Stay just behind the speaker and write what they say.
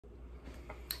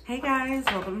Hey guys,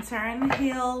 welcome to Turn and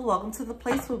Heal. Welcome to the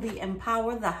place where we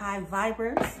empower the high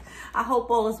vibers. I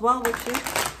hope all is well with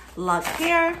you. Luck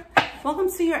here. Welcome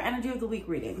to your Energy of the Week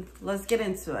reading. Let's get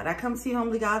into it. I come to you,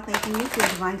 humbly God, thanking you for your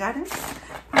divine guidance,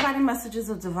 providing messages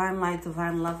of divine light,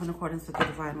 divine love in accordance with the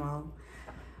divine will.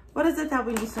 What is it that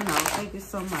we need to know? Thank you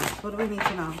so much. What do we need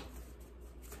to know?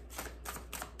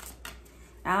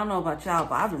 I don't know about y'all,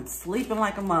 but I've been sleeping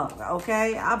like a mug,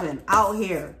 okay? I've been out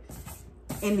here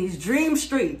in these dream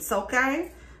streets,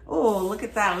 okay? Oh, look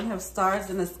at that. We have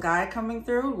stars in the sky coming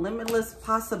through. Limitless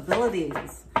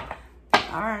possibilities.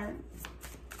 All right.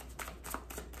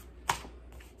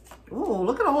 Oh,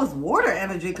 look at all this water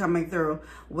energy coming through.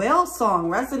 Whale song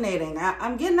resonating.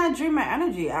 I'm getting that dreamer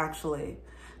energy, actually,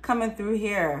 coming through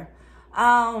here.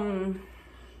 Now,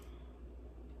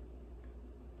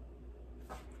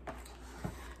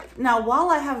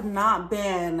 while I have not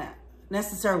been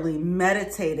necessarily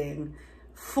meditating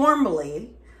formally,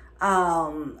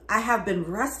 I have been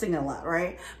resting a lot,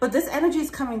 right? But this energy is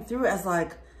coming through as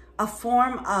like a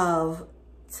form of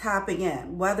tapping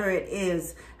in, whether it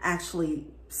is actually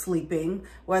sleeping,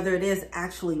 whether it is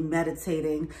actually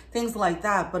meditating, things like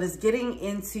that. But it's getting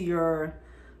into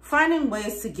finding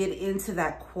ways to get into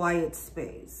that quiet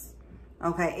space,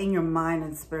 okay, in your mind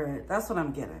and spirit. That's what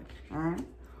I'm getting, all right?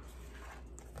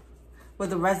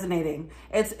 With the resonating,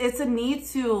 it's a need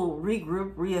to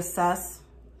regroup, reassess,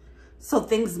 so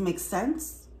things make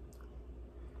sense.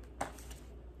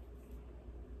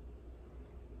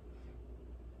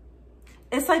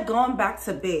 It's like going back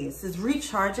to base. It's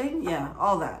recharging, yeah,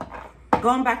 all that.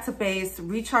 Going back to base,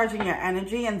 recharging your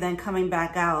energy, and then coming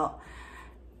back out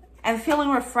and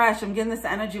feeling refreshed. I'm getting this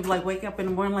energy of like waking up in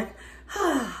the morning, like,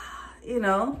 you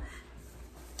know,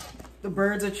 the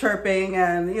birds are chirping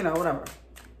and, you know, whatever.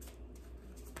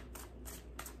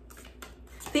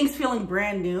 Things feeling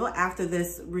brand new after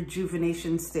this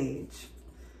rejuvenation stage.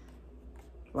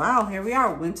 Wow, here we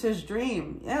are, winter's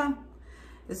dream. Yeah,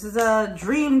 this is a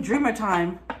dreamer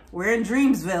time. We're in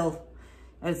Dreamsville,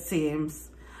 it seems.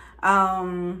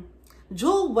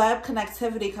 Jewel web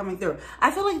connectivity coming through.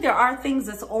 I feel like there are things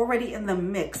that's already in the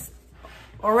mix,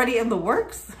 already in the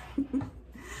works.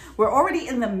 We're already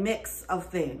in the mix of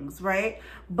things, right?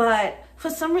 But for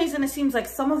some reason, it seems like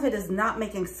some of it is not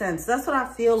making sense. That's what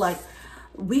I feel like.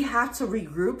 We have to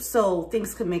regroup so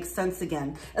things can make sense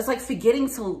again. It's like forgetting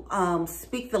to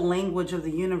speak the language of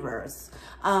the universe.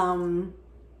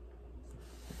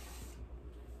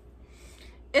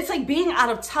 It's like being out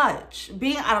of touch,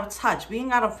 being out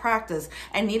of practice,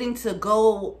 and needing to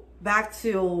go back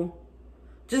to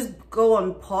just go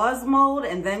on pause mode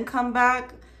and then come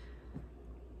back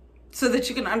so that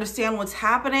you can understand what's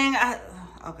happening.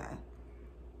 Okay.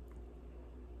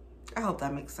 I hope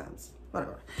that makes sense.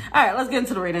 Whatever. All right, let's get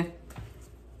into the reading.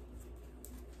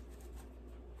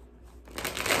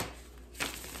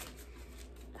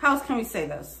 How else can we say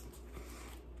this?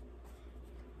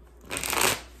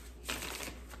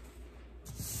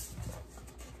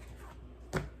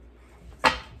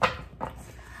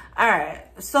 All right,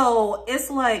 so it's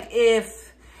like if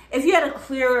you had a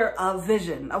clear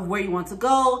vision of where you want to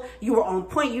go, you were on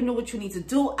point, you knew what you need to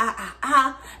do,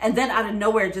 and then out of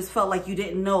nowhere, it just felt like you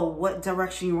didn't know what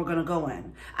direction you were going to go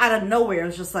in. Out of nowhere,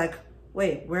 it's just like,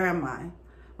 wait, where am I?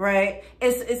 Right?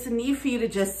 It's a need for you to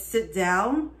just sit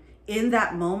down in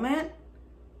that moment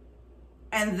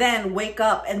and then wake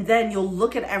up, and then you'll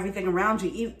look at everything around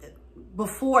you.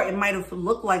 Before, it might have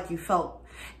looked like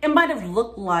it might have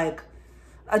looked like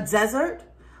a desert.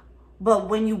 But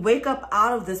when you wake up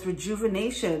out of this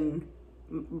rejuvenation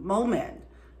moment,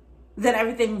 then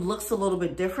everything looks a little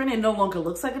bit different. It no longer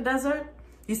looks like a desert.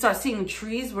 You start seeing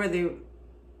trees where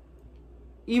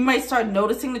you might start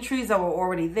noticing the trees that were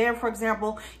already there, for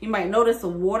example. You might notice the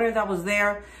water that was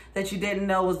there that you didn't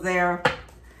know was there.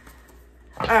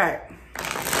 All right,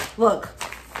 look,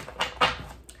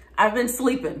 I've been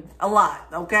sleeping a lot,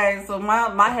 okay? So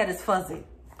my head is fuzzy.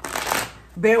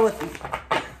 Bear with me.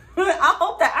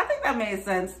 I think that made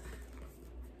sense.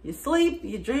 You sleep,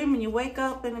 you dream, and you wake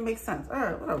up, and it makes sense. All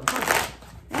right, whatever.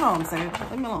 You know what I'm saying?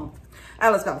 Leave me alone. All right,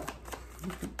 let's go.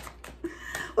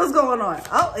 What's going on?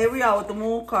 Oh, here we are with the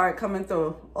moon card coming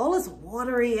through. All this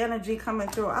watery energy coming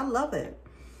through. I love it.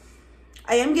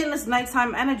 I am getting this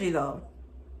nighttime energy, though.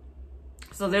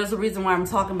 So there's a reason why I'm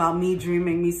talking about me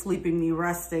dreaming, me sleeping, me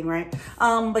resting, right?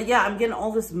 But yeah, I'm getting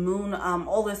all this moon,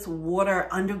 all this water,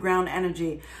 underground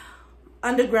energy.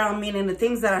 Underground meaning the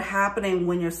things that are happening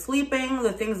when you're sleeping,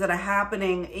 the things that are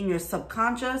happening in your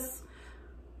subconscious.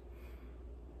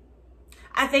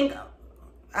 I think,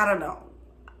 I don't know.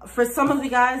 For some of you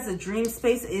guys, the dream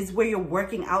space is where you're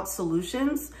working out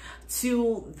solutions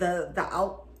to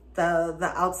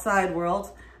the outside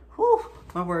world. Whew,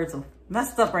 my words are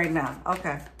messed up right now.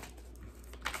 Okay.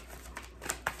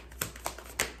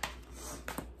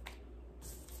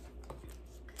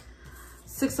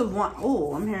 Six of Wands.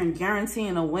 Oh, I'm hearing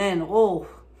guaranteeing a win. Oh,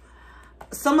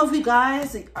 some of you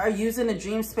guys are using the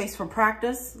dream space for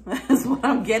practice. Is what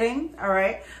I'm getting. All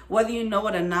right. Whether you know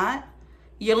it or not,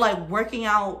 you're like working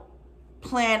out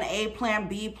plan A, plan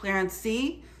B, plan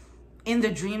C in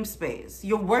the dream space.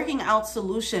 You're working out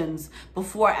solutions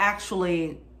before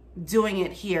actually doing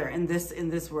it here in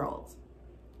this world.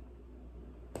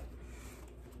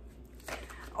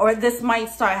 Or this might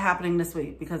start happening this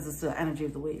week because it's the energy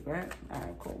of the week, right? All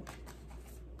right, cool.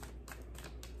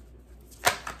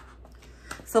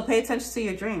 So pay attention to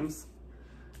your dreams.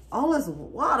 All is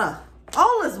water.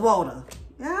 All is water.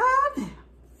 Yeah.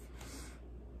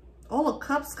 All the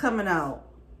cups coming out.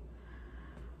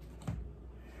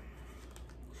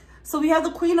 So we have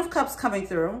the Queen of Cups coming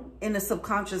through in the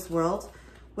subconscious world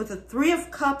with the Three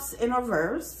of Cups in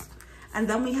reverse. And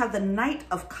then we have the Knight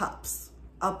of Cups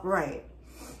upright.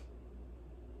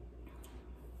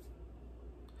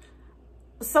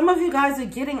 Some of you guys are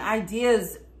getting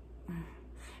ideas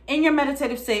in your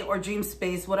meditative state or dream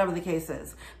space, whatever the case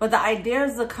is. But the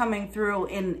ideas are coming through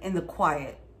in the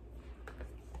quiet.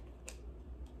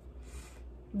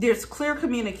 There's clear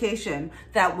communication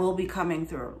that will be coming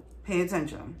through. Pay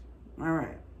attention. All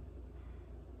right.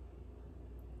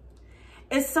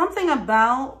 It's something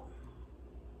about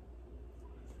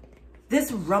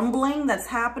this rumbling that's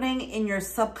happening in your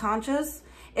subconscious.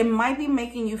 It might be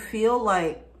making you feel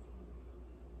like,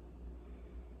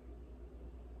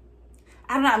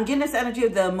 I don't know, I'm getting this energy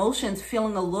of the emotions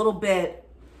feeling a little bit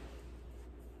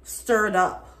stirred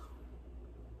up.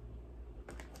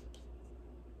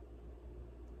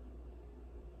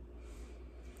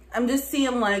 I'm just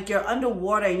seeing like you're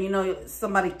underwater and, you know,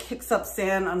 somebody kicks up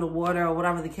sand underwater or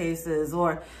whatever the case is.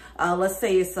 Or let's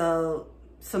say it's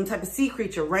some type of sea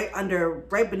creature right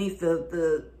beneath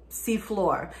the sea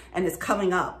floor, and it's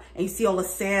coming up and you see all the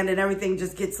sand and everything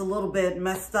just gets a little bit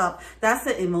messed up. That's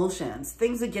the emotions.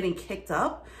 Things are getting kicked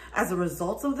up as a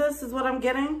result of this is what I'm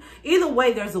getting. Either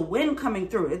way, there's a wind coming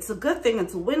through. It's a good thing.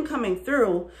 It's a wind coming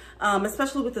through,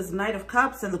 especially with this Knight of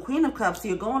Cups and the Queen of Cups. So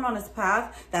you're going on this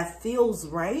path that feels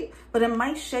right, but it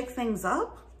might shake things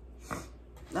up.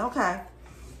 Okay.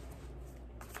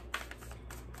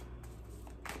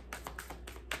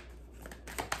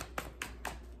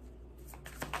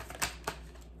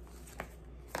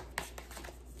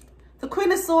 The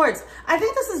Queen of Swords. I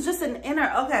think this is just an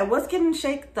inner, okay, what's getting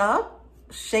shaken up?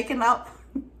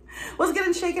 What's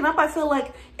getting shaken up? I feel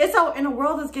like it's our inner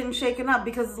world that's getting shaken up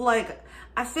because like,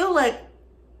 I feel like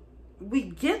we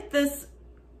get this,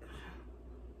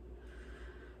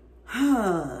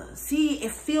 see,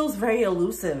 it feels very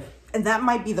elusive. And that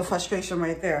might be the frustration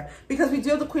right there. Because we do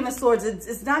have the Queen of Swords.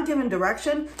 It's not giving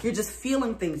direction. You're just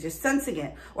feeling things. You're sensing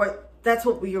it. Or that's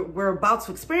what we're about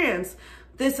to experience.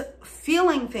 This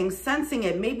feeling things, sensing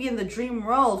it, maybe in the dream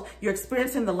world, you're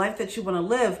experiencing the life that you want to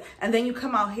live. And then you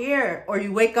come out here or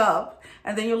you wake up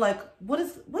and then you're like, what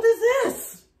is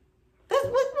this? What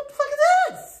the fuck is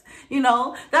this? You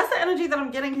know, that's the energy that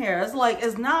I'm getting here. It's like,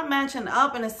 it's not matching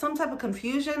up and it's some type of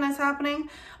confusion that's happening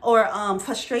or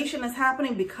frustration is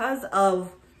happening because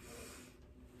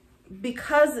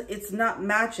it's not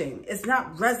matching. It's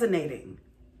not resonating.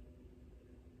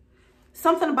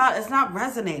 Something about it's not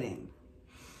resonating.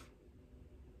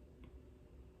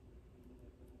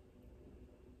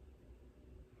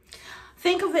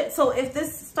 Think of it, so if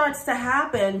this starts to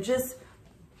happen, just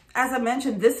as I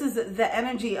mentioned, this is the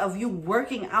energy of you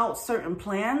working out certain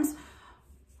plans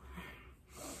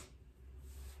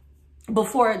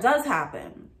before it does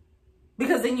happen.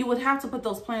 Because then you would have to put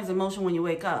those plans in motion when you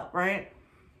wake up, right?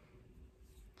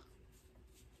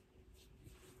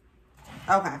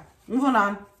 Okay, moving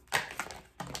on.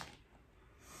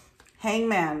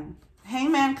 Hangman.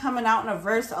 Hangman coming out in a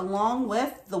verse along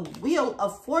with the Wheel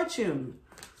of Fortune.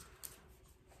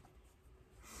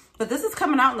 But this is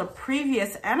coming out in the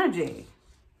previous energy.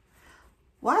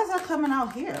 Why is that coming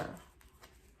out here?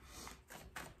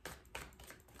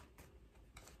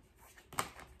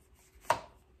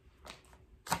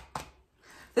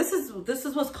 This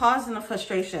is what's causing the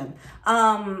frustration.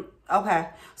 Okay.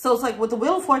 So it's like with the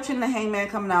Wheel of Fortune and the Hangman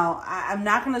coming out, I'm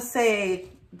not going to say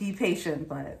be patient,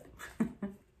 but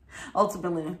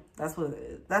ultimately that's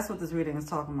what this reading is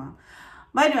talking about.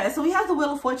 But anyway, so we have the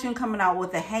Wheel of Fortune coming out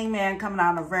with the Hangman coming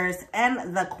out in reverse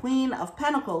and the Queen of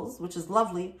Pentacles, which is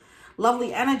lovely,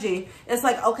 lovely energy. It's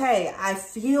like, okay, I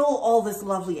feel all this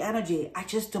lovely energy. I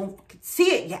just don't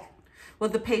see it yet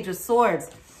with the Page of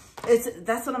Swords.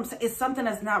 That's what I'm saying. It's something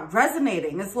that's not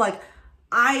resonating. It's like,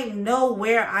 I know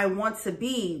where I want to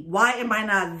be. Why am I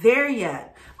not there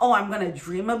yet? Oh, I'm going to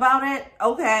dream about it.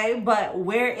 Okay. But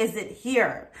where is it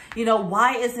here? You know,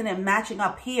 why isn't it matching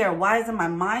up here? Why isn't my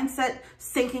mindset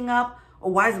syncing up?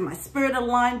 Or why isn't my spirit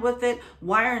aligned with it?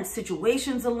 Why aren't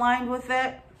situations aligned with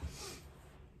it?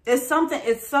 It's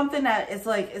something that it's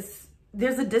like,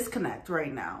 there's a disconnect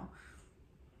right now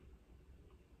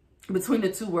between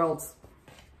the two worlds.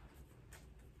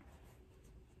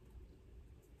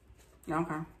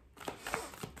 Okay.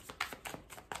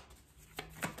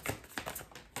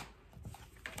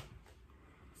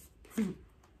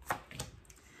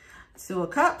 Two of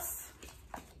Cups,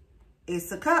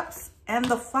 Ace of Cups, and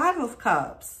the Five of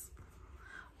Cups.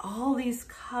 All these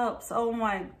cups. Oh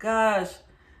my gosh.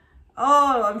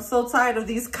 Oh, I'm so tired of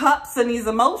these cups and these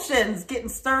emotions getting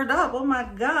stirred up. Oh my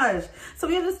gosh. So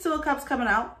we have this Two of Cups coming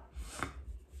out.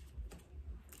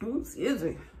 Ooh, excuse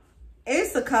me.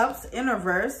 Ace of Cups in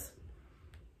reverse.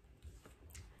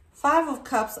 Five of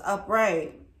Cups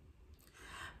upright.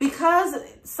 Because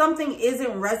something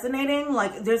isn't resonating,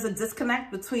 like there's a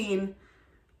disconnect between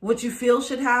what you feel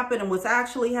should happen and what's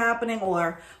actually happening,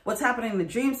 or what's happening in the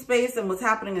dream space and what's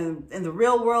happening in the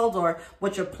real world, or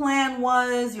what your plan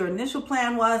was, your initial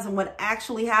plan was, and what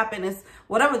actually happened is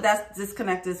whatever that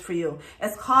disconnect is for you.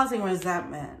 It's causing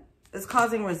resentment. It's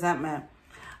causing resentment.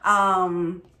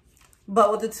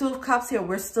 But with the Two of Cups here,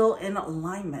 we're still in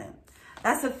alignment.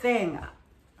 That's the thing.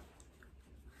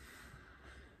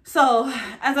 So,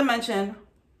 as I mentioned,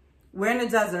 we're in a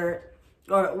desert,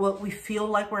 or what we feel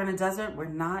like we're in a desert. We're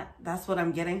not. That's what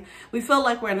I'm getting. We feel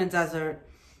like we're in a desert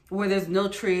where there's no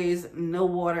trees, no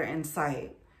water in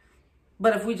sight.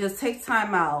 But if we just take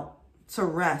time out to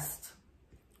rest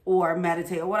or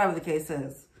meditate or whatever the case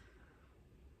is,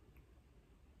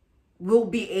 we'll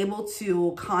be able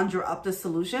to conjure up the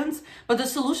solutions. But the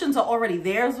solutions are already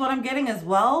there is what I'm getting as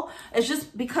well. It's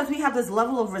just because we have this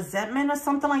level of resentment or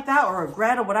something like that, or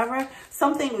regret or whatever,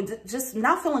 something just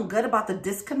not feeling good about the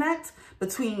disconnect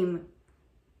between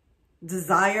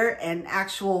desire and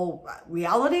actual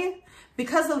reality.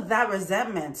 Because of that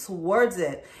resentment towards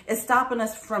it, it's stopping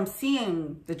us from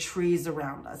seeing the trees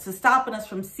around us. It's stopping us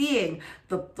from seeing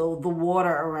the water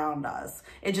around us.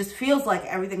 It just feels like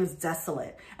everything is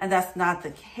desolate. And that's not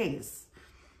the case.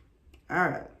 All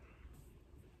right.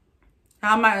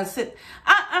 How am I going to sit?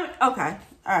 Okay.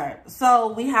 All right.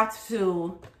 So we have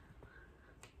to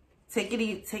take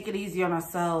it easy on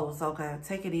ourselves. Okay.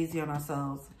 Take it easy on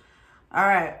ourselves. All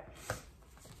right.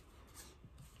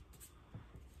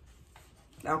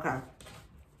 Okay.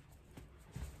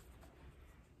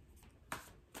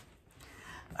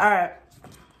 All right.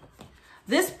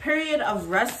 This period of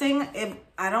resting,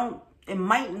 it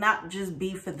might not just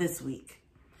be for this week.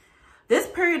 This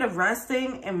period of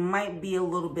resting, it might be a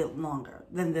little bit longer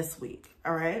than this week.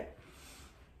 All right.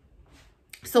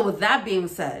 So with that being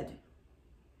said,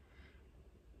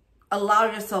 allow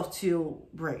yourself to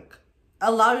break.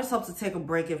 Allow yourself to take a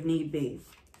break if need be.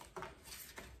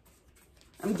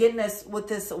 I'm getting this with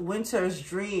this winter's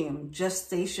dream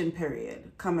gestation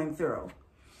period coming through.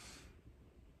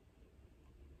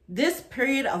 This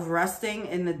period of resting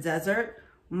in the desert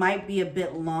might be a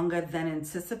bit longer than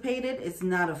anticipated. It's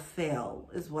not a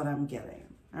fail, is what I'm getting.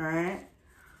 All right.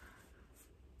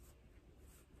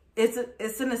 It's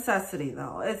a necessity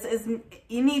though.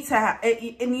 You need to have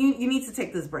it, and you need to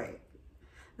take this break.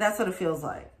 That's what it feels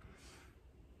like.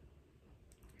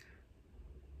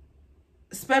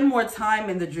 Spend more time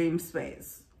in the dream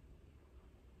space.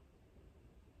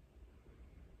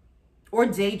 Or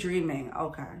daydreaming.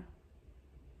 Okay.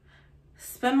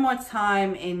 Spend more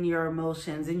time in your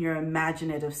emotions, in your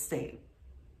imaginative state.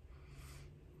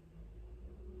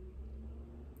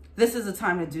 This is the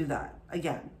time to do that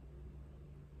again.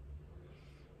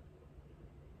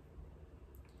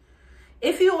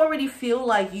 If you already feel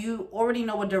like you already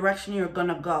know what direction you're going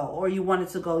to go, or you wanted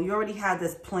to go, you already had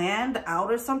this planned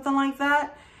out or something like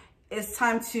that, it's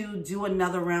time to do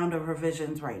another round of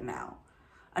revisions right now.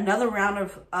 Another round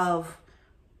of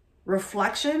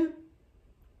reflection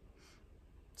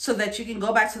so that you can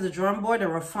go back to the drawing board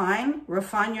and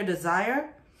refine your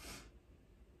desire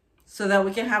so that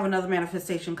we can have another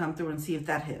manifestation come through and see if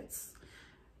that hits.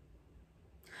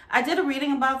 I did a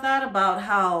reading about that, about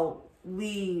how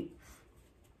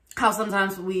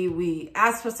sometimes we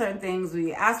ask for certain things,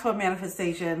 we ask for a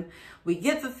manifestation, we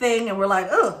get the thing and we're like,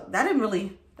 oh, that ain't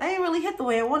really hit the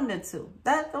way I wanted it to.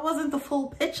 That wasn't the full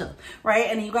picture, right?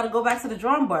 And you got to go back to the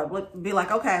drawing board, be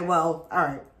like, okay, well, all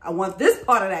right, I want this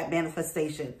part of that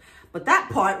manifestation, but that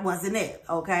part wasn't it,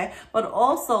 okay? But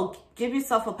also give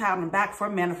yourself a pat on the back for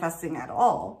manifesting at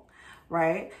all,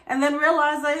 right? And then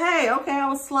realize like, hey, okay, I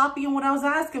was sloppy in what I was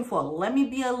asking for. Let me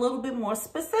be a little bit more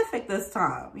specific this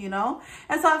time, you know?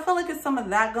 And so I feel like it's some of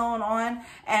that going on.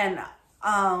 And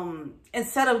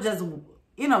instead of just,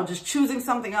 you know, just choosing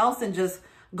something else and just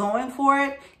going for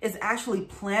it, is actually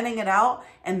planning it out,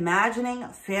 imagining,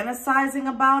 fantasizing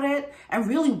about it, and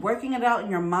really working it out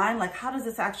in your mind. Like, how does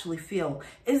this actually feel?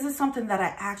 Is this something that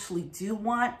I actually do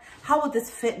want? How would this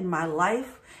fit in my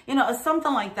life? You know, it's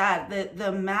something like that. The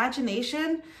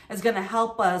imagination is going to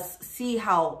help us see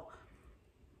how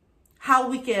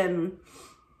we can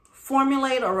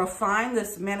formulate or refine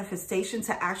this manifestation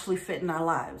to actually fit in our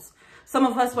lives. Some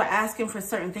of us were asking for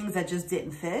certain things that just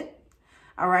didn't fit.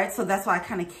 All right, so that's why I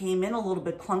kind of came in a little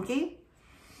bit clunky,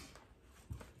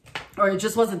 or it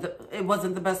just wasn't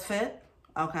the best fit.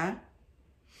 Okay.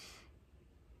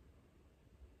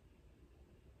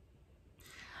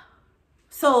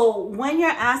 So when you're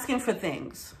asking for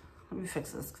things, let me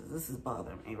fix this because this is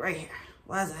bothering me right here.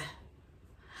 Why is it?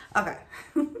 Okay.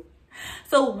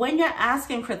 So when you're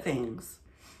asking for things,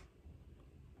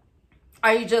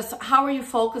 how are you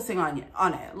focusing on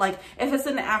it? Like if it's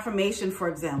an affirmation, for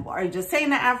example, are you just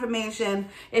saying the affirmation?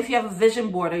 If you have a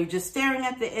vision board, are you just staring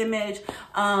at the image?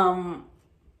 Are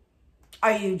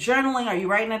you journaling? Are you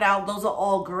writing it out? Those are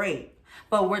all great.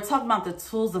 But we're talking about the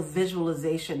tools of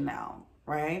visualization now,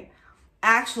 right?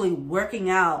 Actually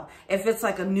working out, if it's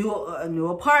like a new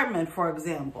apartment, for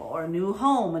example, or a new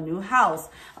home, a new house.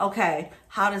 Okay,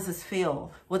 how does this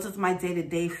feel? What does my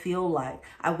day-to-day feel like?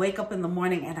 I wake up in the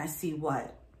morning and I see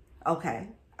what? Okay,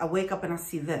 I wake up and I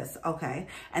see this. Okay,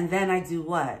 and then I do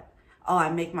what? Oh,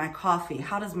 I make my coffee.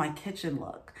 How does my kitchen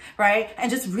look? Right? And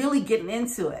just really getting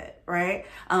into it, right?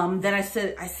 Then I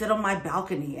sit on my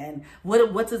balcony and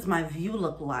what does my view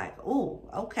look like? Oh,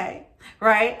 okay.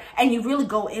 Right? And you really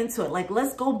go into it. Like,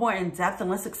 let's go more in depth and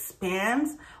let's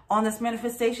expand on this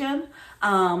manifestation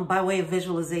by way of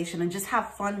visualization and just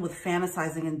have fun with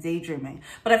fantasizing and daydreaming.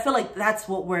 But I feel like that's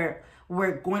what we're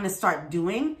going to start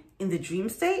doing in the dream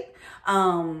state.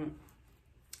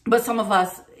 But some of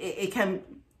us, you can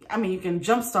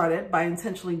jumpstart it by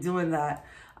intentionally doing that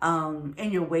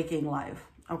in your waking life,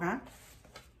 okay?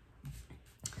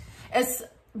 It's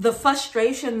the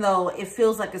frustration, though, it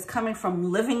feels like it's coming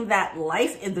from living that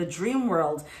life in the dream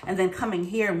world and then coming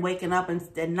here and waking up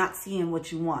and not seeing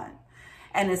what you want.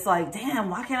 And it's like, damn,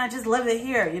 why can't I just live it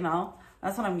here, you know?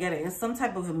 That's what I'm getting. It's some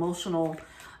type of emotional,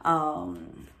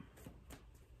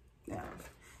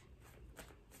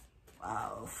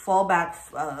 fallback,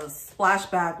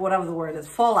 splashback, whatever the word is,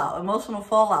 fallout, emotional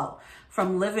fallout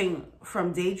from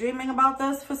daydreaming about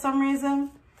this for some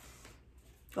reason.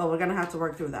 Oh, we're going to have to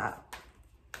work through that.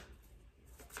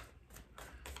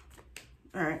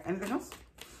 All right, anything else?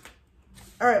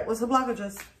 All right, what's the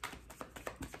blockages?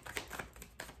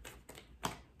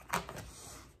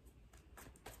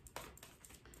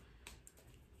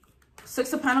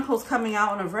 Six of Pentacles coming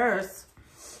out in reverse.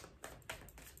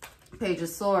 Page of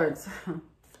Swords.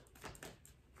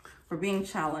 We're being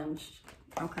challenged.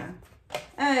 Okay.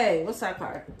 Hey, what's that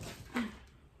card?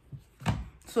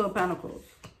 Two of Pentacles.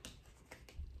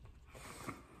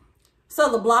 So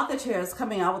the blockage here is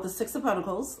coming out with the Six of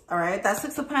Pentacles. All right. That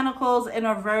Six of Pentacles in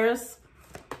reverse.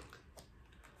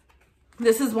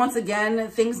 This is, once again,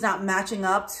 things not matching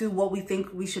up to what we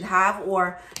think we should have,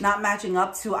 or not matching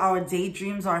up to our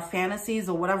daydreams, our fantasies,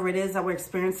 or whatever it is that we're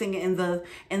experiencing in the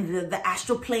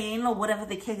astral plane, or whatever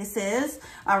the case is.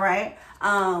 All right.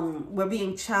 We're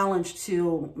being challenged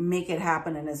to make it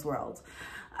happen in this world.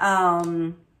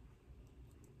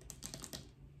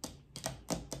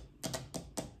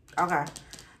 Okay.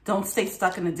 Don't stay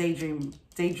stuck in the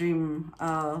daydream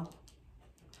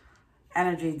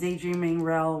energy, daydreaming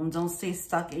realm. Don't stay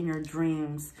stuck in your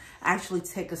dreams. Actually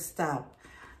take a step.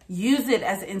 Use it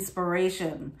as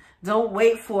inspiration. Don't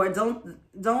wait for it.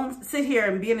 Don't sit here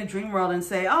and be in a dream world and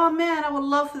say, oh man, I would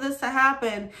love for this to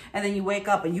happen. And then you wake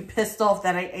up and you pissed off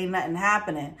that ain't nothing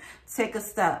happening. Take a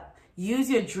step. Use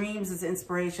your dreams as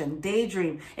inspiration.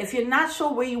 Daydream. If you're not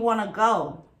sure where you want to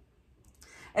go,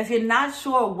 if you're not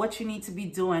sure what you need to be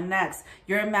doing next,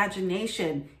 your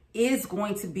imagination is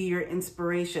going to be your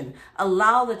inspiration.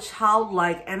 Allow the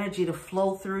childlike energy to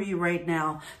flow through you right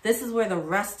now. This is where the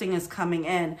resting is coming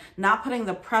in, not putting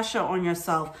the pressure on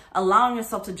yourself, allowing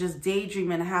yourself to just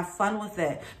daydream and have fun with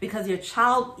it, because your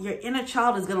inner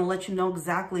child is going to let you know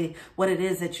exactly what it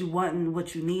is that you want and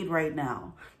what you need right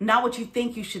now. Not what you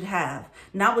think you should have,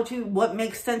 not what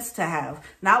makes sense to have,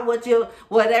 not what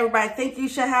everybody think you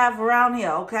should have around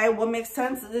here. Okay, what makes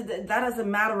sense, that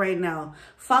doesn't matter right now.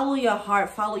 Follow your heart,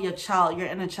 follow your child, your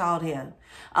inner child here.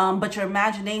 But your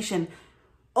imagination,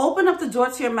 open up the door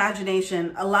to your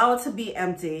imagination, allow it to be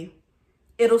empty,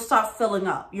 it'll start filling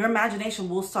up. Your imagination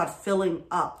will start filling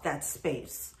up that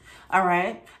space. All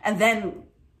right. And then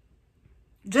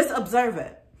just observe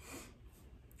it.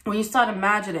 When you start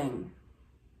imagining,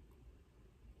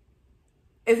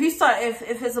 if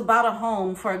it's about a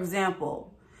home, for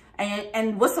example,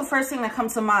 and what's the first thing that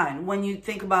comes to mind when you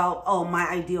think about, oh, my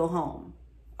ideal home?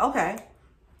 Okay.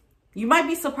 You might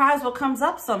be surprised what comes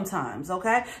up sometimes,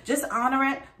 okay? Just honor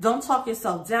it. Don't talk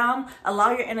yourself down.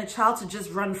 Allow your inner child to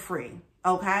just run free,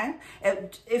 okay?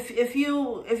 If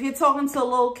you're talking to a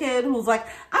little kid who's like,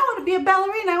 I want to be a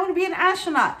ballerina, I want to be an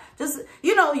astronaut, just,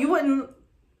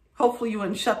 hopefully you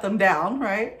wouldn't shut them down,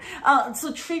 right?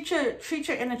 So treat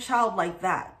your inner child like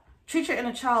that. Treat your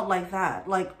inner child like that.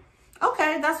 Like,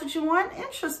 okay, that's what you want?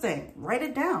 Interesting. Write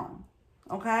it down,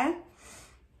 okay?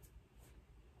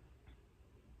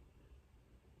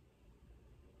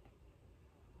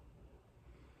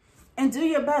 And do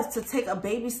your best to take a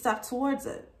baby step towards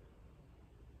it.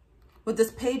 With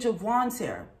this Page of Wands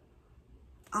here,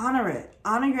 honor it.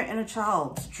 Honor your inner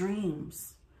child's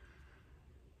dreams.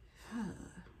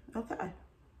 Okay.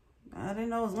 I didn't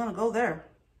know it was going to go there.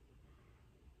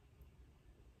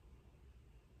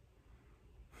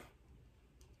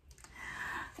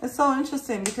 It's so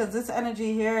interesting because this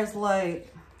energy here is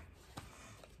like,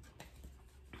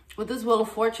 with this Wheel of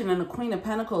Fortune and the Queen of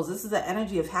Pentacles, this is the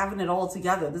energy of having it all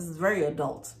together. This is very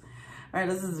adult, right?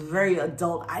 This is very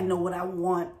adult. I know what I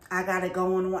want. I got it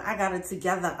going. I got it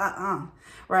together.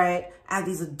 Right? I have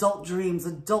these adult dreams,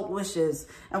 adult wishes,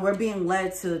 and we're being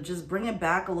led to just bring it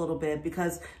back a little bit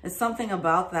because it's something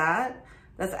about that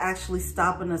that's actually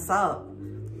stopping us up.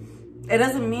 It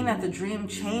doesn't mean that the dream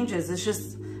changes. It's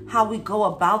just how we go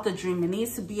about the dream. It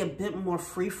needs to be a bit more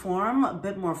free form, a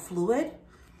bit more fluid,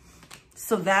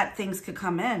 so that things could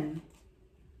come in.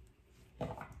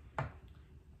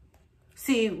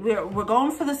 See, we're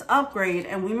going for this upgrade,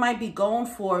 and we might be going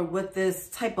for with this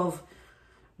type of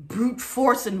brute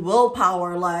force and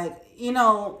willpower. Like,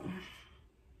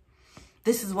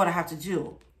 this is what I have to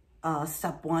do.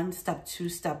 Step 1, step 2,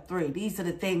 step 3. These are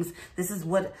the things. This is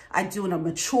what I do in a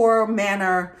mature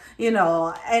manner,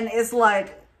 and it's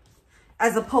like,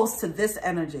 as opposed to this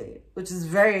energy, which is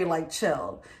very like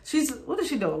chilled. What is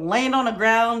she doing? Laying on the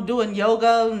ground, doing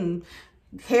yoga and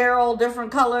hair all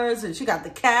different colors. And she got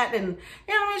the cat and,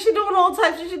 she's doing all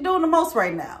types. She's doing the most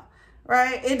right now,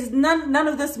 right? It's none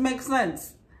of this makes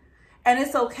sense. And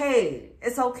it's okay.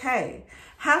 It's okay.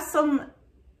 Have some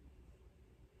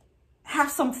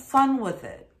fun with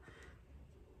it.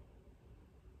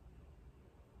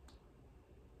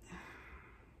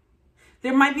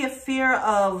 There might be a fear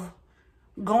of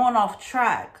going off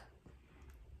track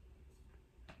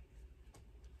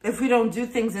if we don't do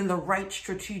things in the right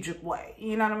strategic way.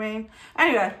 You know what I mean?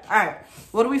 Anyway, all right.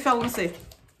 What do we feel? Let's see.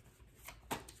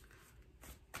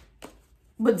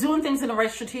 But doing things in the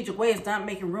right strategic way is not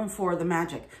making room for the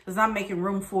magic. It's not making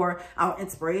room for our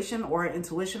inspiration or our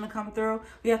intuition to come through.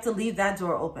 We have to leave that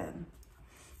door open.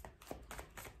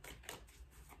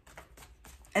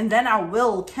 And then our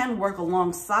will can work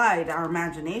alongside our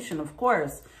imagination, of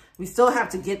course. We still have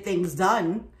to get things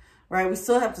done, right? We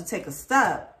still have to take a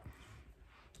step.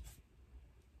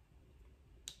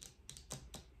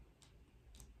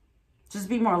 Just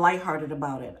be more lighthearted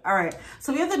about it. All right.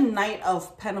 So we have the Knight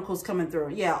of Pentacles coming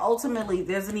through. Yeah, ultimately,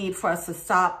 there's a need for us to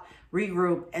stop,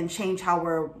 regroup, and change how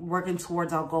we're working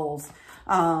towards our goals.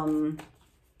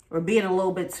 We're being a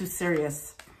little bit too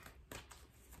serious.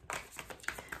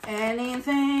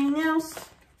 Anything else?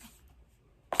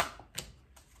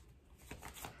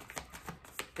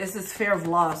 This is fear of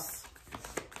loss.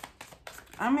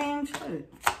 I mean,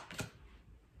 shit.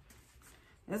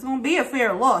 There's going to be a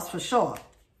fear of loss for sure.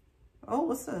 Oh,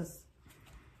 what's this?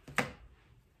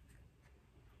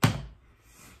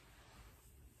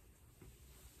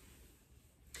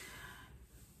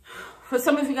 For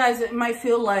some of you guys, it might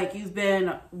feel like you've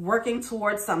been working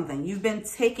towards something. You have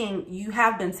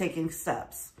been taking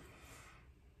steps.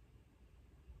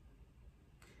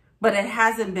 But it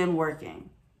hasn't been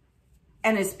working.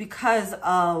 And it's because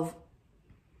of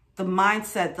the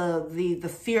mindset, the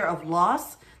fear of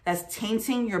loss that's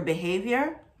tainting your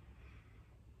behavior.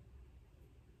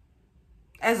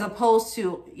 As opposed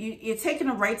to, you're taking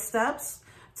the right steps.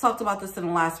 Talked about this in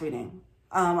the last reading.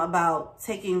 About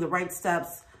taking the right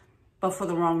steps, but for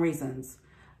the wrong reasons.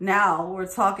 Now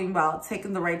we're talking about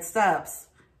taking the right steps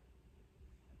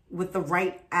with the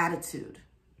right attitude.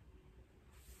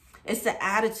 It's the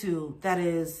attitude that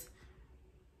is...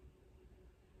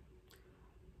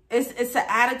 It's the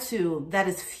attitude that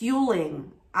is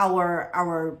fueling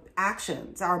our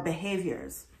actions, our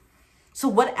behaviors. So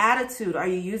what attitude are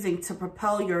you using to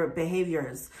propel your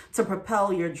behaviors, to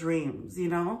propel your dreams, you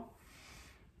know?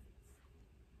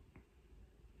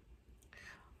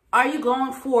 Are you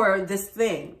going for this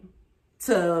thing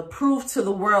to prove to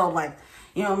the world, like,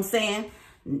 you know what I'm saying?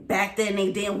 Back then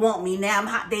they didn't want me, now I'm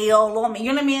hot, they all on me. You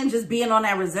know what I mean? Just being on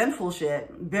that resentful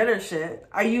shit, bitter shit.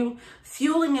 Are you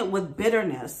fueling it with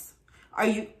bitterness? Are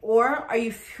you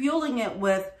fueling it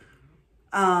with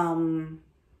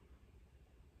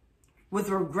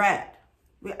regret?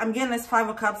 I'm getting this 5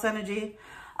 of Cups energy.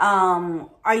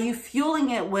 Are you fueling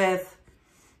it with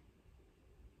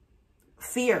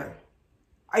fear?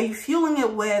 Are you fueling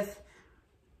it with,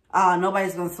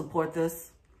 nobody's going to support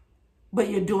this, but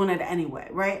you're doing it anyway,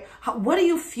 right? What are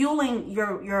you fueling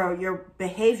your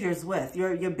behaviors with,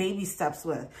 your baby steps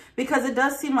with? Because it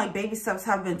does seem like baby steps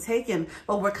have been taken,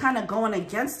 but we're kind of going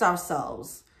against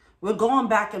ourselves. We're going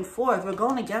back and forth. We're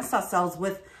going against ourselves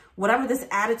with whatever this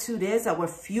attitude is that we're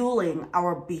fueling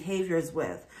our behaviors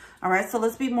with. All right, so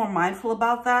let's be more mindful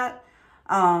about that.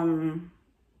 And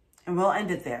we'll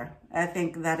end it there. I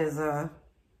think that's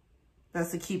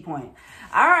a key point.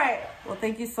 All right. Well,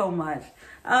 thank you so much.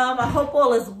 I hope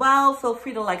all is well. Feel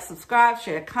free to like, subscribe,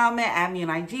 share, comment. Add me on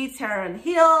IG, Tara and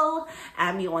Heal.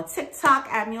 Add me on TikTok.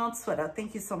 Add me on Twitter.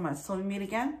 Thank you so much. Till we meet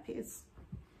again. Peace.